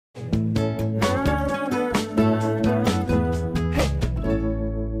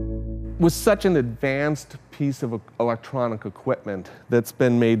with such an advanced piece of electronic equipment that's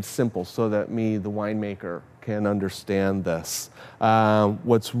been made simple so that me, the winemaker, can understand this.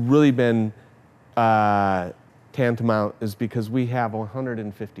 What's really been tantamount is because we have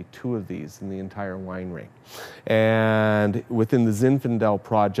 152 of these in the entire winery. And within the Zinfandel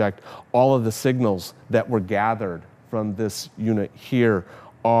project, all of the signals that were gathered from this unit here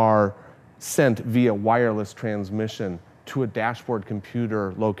are sent via wireless transmission to a dashboard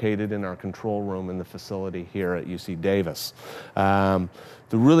computer located in our control room in the facility here at UC Davis. The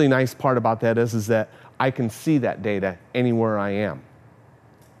really nice part about that is that I can see that data anywhere I am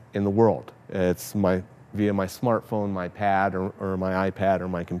in the world. It's via my smartphone, my pad, or my iPad, or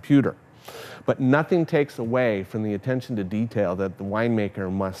my computer. But nothing takes away from the attention to detail that the winemaker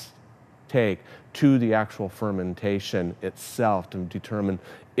must take to the actual fermentation itself to determine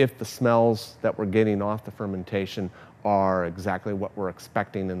if the smells that we're getting off the fermentation are exactly what we're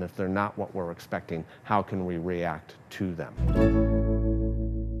expecting, and if they're not what we're expecting, how can we react to them.